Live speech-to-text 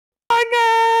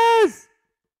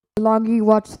The longer you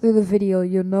watch through the video,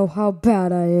 you'll know how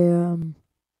bad I am.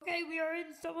 Okay, we are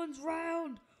in someone's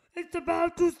round. It's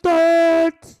about to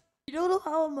start. You don't know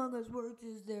how Among Us works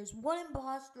is there's one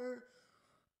imposter,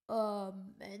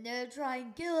 and they'll try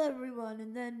and kill everyone,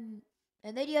 and then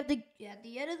you have to, at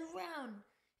the end of the round,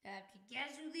 you have to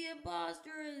guess who the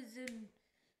imposter is, and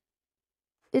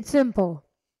it's simple.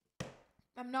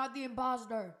 I'm not the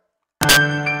imposter.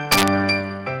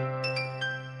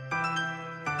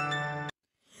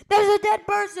 There's a dead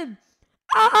person!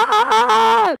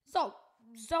 Ah! So,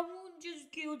 someone just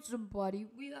killed somebody.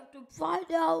 We have to find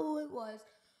out who it was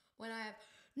when I have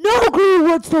no clue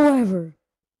whatsoever.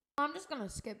 I'm just gonna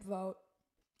skip vote.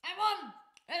 I won!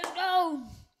 Let's go!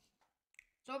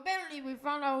 So apparently we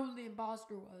found out who the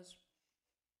imposter was.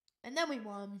 And then we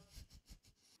won.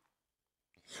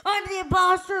 I'm the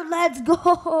imposter! Let's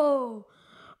go!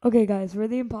 Okay guys, we're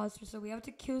the imposter, so we have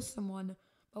to kill someone,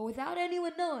 but without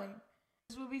anyone knowing.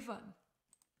 This will be fun.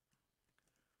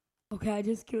 Okay, I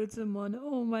just killed someone.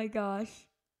 Oh my gosh.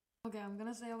 Okay, I'm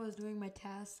gonna say I was doing my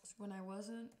tasks when I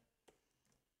wasn't.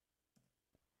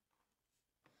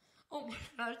 Oh my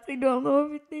gosh, they don't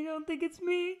know if they don't think it's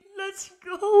me. Let's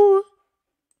go.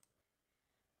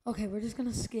 Okay, we're just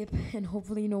gonna skip and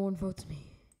hopefully no one votes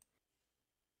me.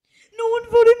 No one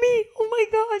voted me. Oh my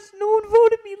gosh, no one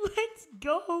voted me. Let's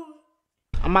go.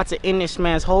 I'm about to end this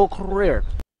man's whole career.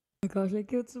 Oh my gosh, I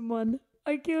killed someone.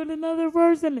 I killed another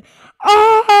person.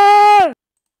 Ah!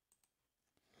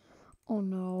 Oh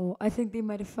no, I think they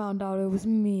might have found out it was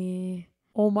me.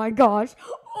 Oh my gosh.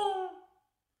 Oh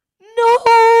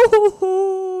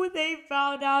no! They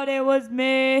found out it was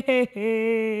me.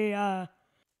 Okay,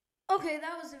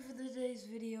 that was it for today's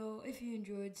video. If you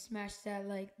enjoyed, smash that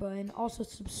like button. Also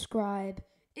subscribe.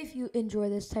 If you enjoy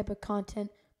this type of content,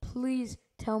 please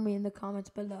tell me in the comments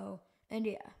below. And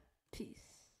yeah, peace.